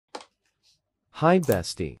Hi,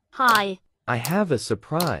 bestie. Hi. I have a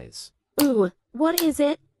surprise. Ooh, what is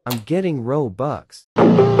it? I'm getting Robux.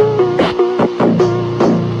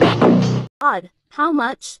 Odd. How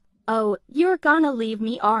much? Oh, you're gonna leave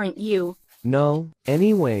me, aren't you? No,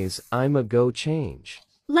 anyways, I'ma go change.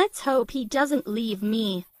 Let's hope he doesn't leave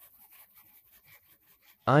me.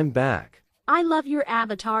 I'm back. I love your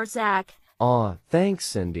avatar, Zach. Aw, thanks,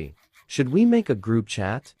 Cindy. Should we make a group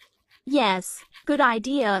chat? Yes, good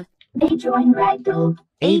idea. They join Ragdoll.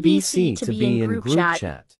 ABC to be in group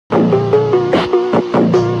chat.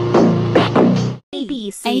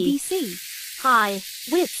 ABC. Hi,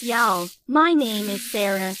 what's y'all? My name is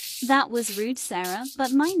Sarah. That was rude, Sarah,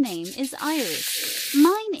 but my name is Iris.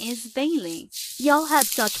 Mine is Bailey. Y'all have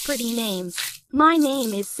such pretty names. My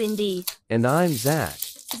name is Cindy. And I'm Zach.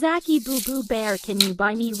 Zachy Boo Boo Bear, can you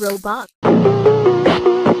buy me Robux?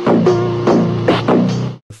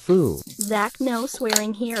 Foo. Zach, no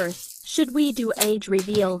swearing here. Should we do age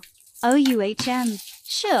reveal? OUHM.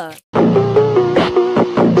 Sure.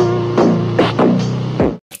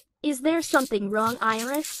 Is there something wrong,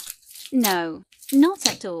 Iris? No, not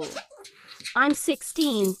at all. I'm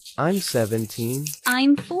 16. I'm 17.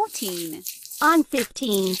 I'm 14. I'm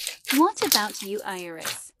 15. What about you,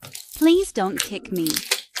 Iris? Please don't kick me.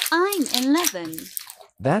 I'm 11.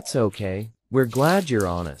 That's okay. We're glad you're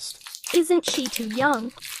honest. Isn't she too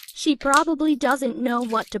young? She probably doesn't know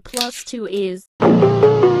what 2+2 is.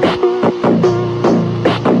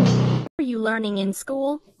 Are you learning in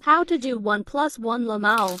school? How to do 1+1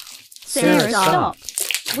 Lamal? Sarah, stop.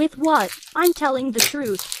 With what? I'm telling the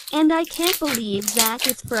truth. And I can't believe Zach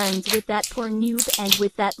is friends with that poor noob and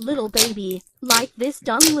with that little baby. Like this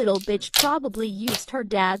dumb little bitch probably used her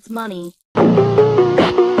dad's money.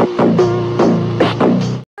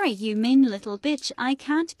 Sorry, you mean little bitch. I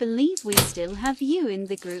can't believe we still have you in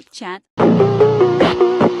the group chat.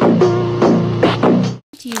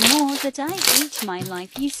 You more that I hate my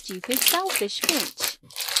life, you stupid selfish bitch.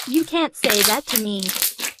 You can't say that to me.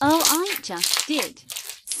 Oh, I just did.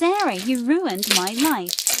 Sarah, you ruined my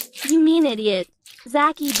life. You mean idiot.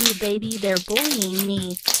 Zachy Boo baby, they're bullying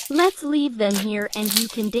me. Let's leave them here and you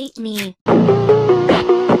can date me.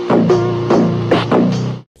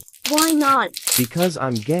 Why not? Because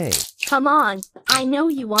I'm gay. Come on, I know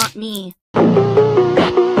you want me.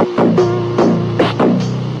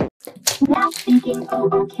 Now speaking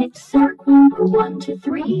over kicked circle 1 to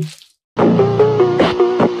 3.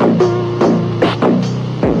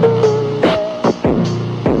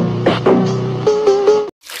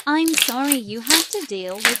 I'm sorry you had to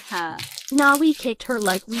deal with her. Nah, we kicked her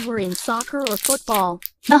like we were in soccer or football.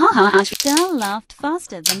 Girl laughed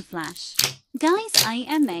faster than Flash. Guys,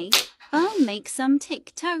 I'll make some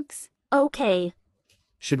TikToks. Okay.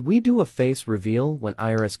 Should we do a face reveal when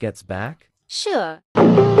Iris gets back? Sure.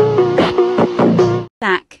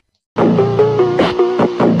 Back.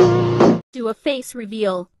 Do a face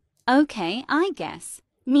reveal. Okay, I guess.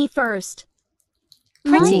 Me first.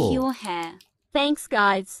 Pretty Cool. your hair. Thanks,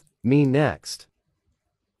 guys. Me next.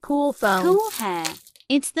 Cool phone. Cool hair.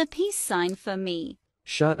 It's the peace sign for me.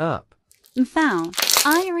 Shut up. Foul.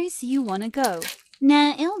 Iris, you wanna go?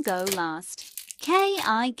 Nah, I'll go last. K,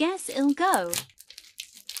 I guess I'll go.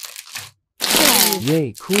 There.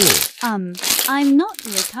 Yay, cool. I'm not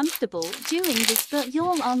really comfortable doing this, but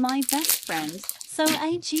y'all are my best friends, so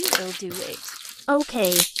AG will do it.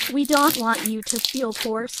 Okay, we don't want you to feel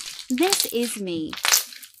forced. This is me.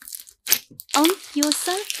 You're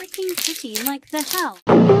so freaking pretty, like the hell.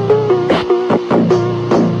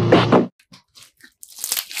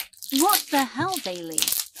 What the hell, Bailey?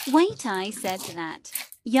 Wait, I said that.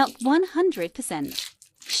 Yup, 100%.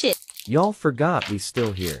 Shit. Y'all forgot we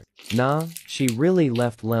still here. Nah, she really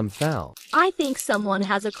left Lem foul. I think someone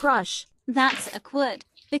has a crush. That's a quirk,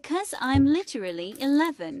 because I'm literally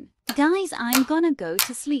 11. Guys, I'm gonna go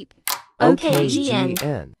to sleep. Okay, GN.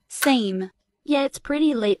 GN. Same. Yeah, it's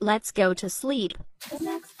pretty late, let's go to sleep. The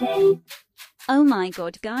next day. Oh my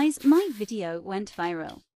god, guys, my video went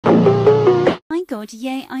viral. My god,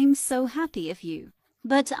 yay, I'm so happy of you.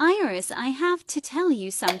 But Iris, I have to tell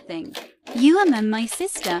you something. My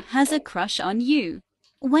sister has a crush on you.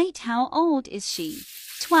 Wait, how old is she?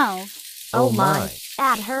 12. Oh my.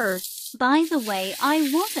 At her. By the way, I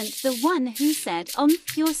wasn't the one who said,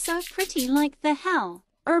 you're so pretty, like the hell.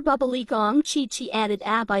 Bubbly gong chi chi added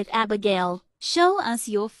Abite Abigail. Show us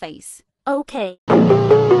your face. Okay.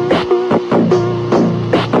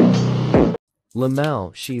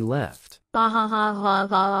 Lamel, she left. Ba ha ha ha ha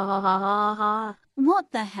ha ha ha ha.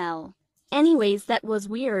 What the hell? Anyways, that was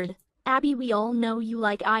weird. Abby, we all know you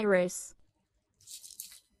like Iris.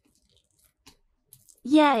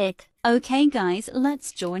 Yuck. Okay guys,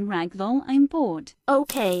 let's join Ragdoll. I'm bored.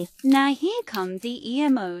 Okay. Now here come the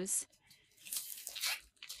EMOs.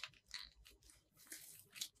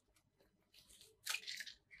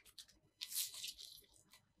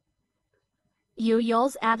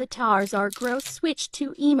 Y'all's avatars are gross. Switch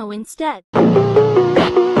to emo instead.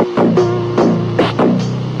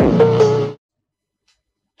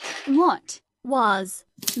 What Was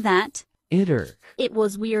that? Itter. it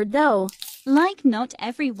was weird though. Like not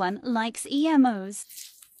everyone likes EMOs.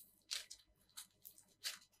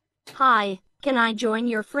 Hi, can I join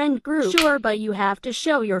your friend group? Sure, but you have to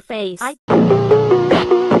show your face.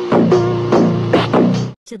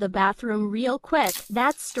 To the bathroom real quick.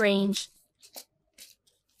 That's strange.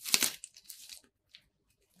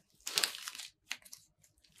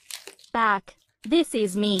 Back. This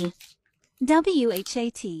is me.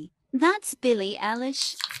 WHAT. That's Billie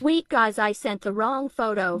Eilish. Wait guys, I sent the wrong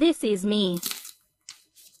photo. This is me.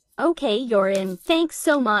 Okay, you're in. Thanks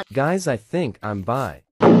so much. Guys, I think I'm bi.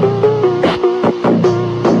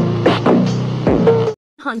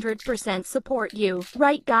 100% support you.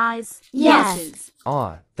 Right guys? Yes.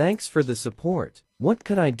 Aw, thanks for the support. What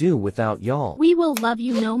could I do without y'all? We will love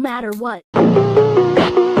you no matter what.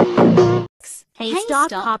 Hey,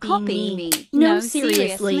 stop copying me. No,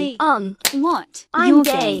 seriously. What? I'm You're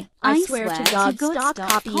gay. I swear to God, stop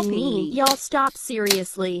copying me. Y'all stop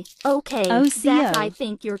seriously. Okay, Zach, I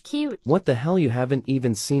think you're cute. What the hell, you haven't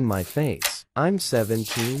even seen my face. I'm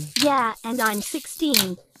 17. Yeah, and I'm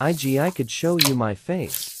 16. I could show you my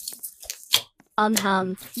face.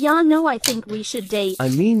 Y'all know I think we should date. I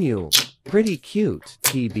mean, you pretty cute,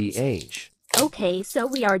 TBH. Okay, so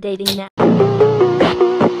we are dating now.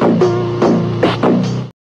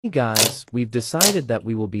 Hey guys, we've decided that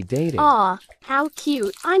we will be dating. Aw, how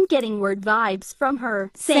cute. I'm getting word vibes from her.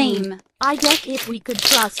 Same. I guess if we could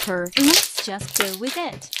trust her. Let's just go with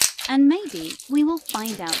it. And maybe we will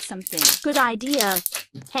find out something. Good idea.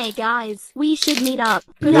 Hey guys, we should meet up.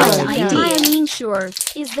 Good idea. I mean, sure.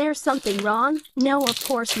 Is there something wrong? No, of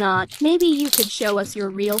course not. Maybe you could show us your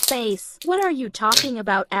real face. What are you talking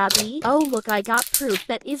about, Abby? Oh, look, I got proof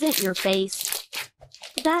that isn't your face.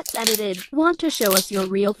 That's edited. Want to show us your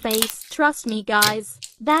real face? Trust me, guys.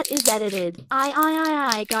 That is edited.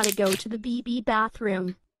 I gotta go to the BB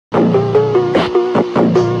bathroom.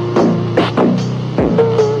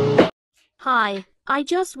 Hi. I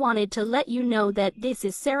just wanted to let you know that this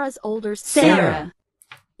is Sarah's older sister. Sarah.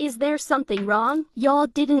 Is there something wrong? Y'all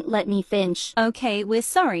didn't let me finish. Okay, we're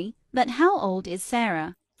sorry, but how old is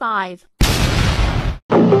Sarah? 5.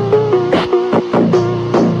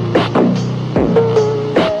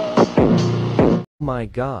 My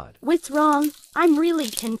god. What's wrong? I'm really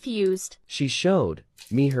confused. She showed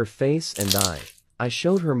me her face and I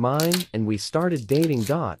showed her mine and we started dating.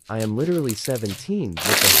 I am literally 17. What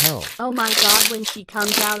the hell? Oh my god, when she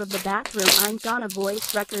comes out of the bathroom, I'm gonna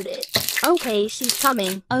voice record it. Okay, she's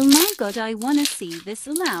coming. Oh my god, I wanna see this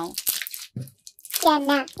now.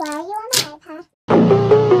 Jenna, why are you on my iPad?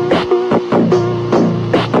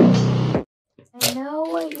 I know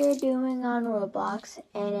what you're doing on Roblox,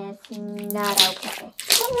 and it's not okay.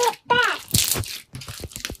 Give it back!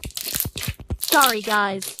 Sorry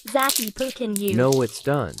guys, Zachy Pukin you. No, it's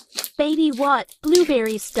done. Baby what?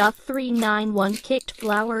 Blueberry stuff 391 kicked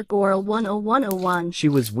flower girl 10101. She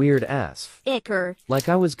was weird ass. Icker. Like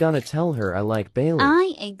I was gonna tell her I like Bailey.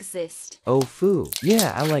 I exist. Oh foo.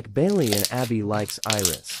 Yeah, I like Bailey and Abby likes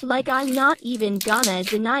Iris. Like I'm not even gonna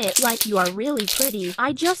deny it. Like you are really pretty.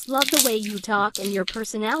 I just love the way you talk and your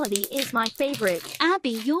personality is my favorite.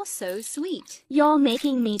 Abby, you're so sweet. Y'all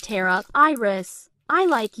making me tear up. Iris. I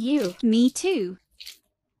like you. Me too.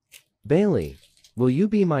 Bailey, will you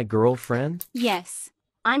be my girlfriend? Yes.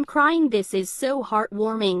 I'm crying. This is so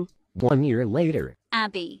heartwarming. 1 year later.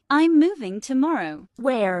 Abby, I'm moving tomorrow.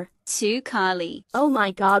 Where? To Carly. Oh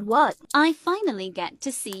my god, what? I finally get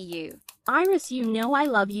to see you. Iris, you know I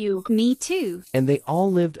love you. Me too. And they all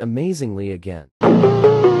lived amazingly again.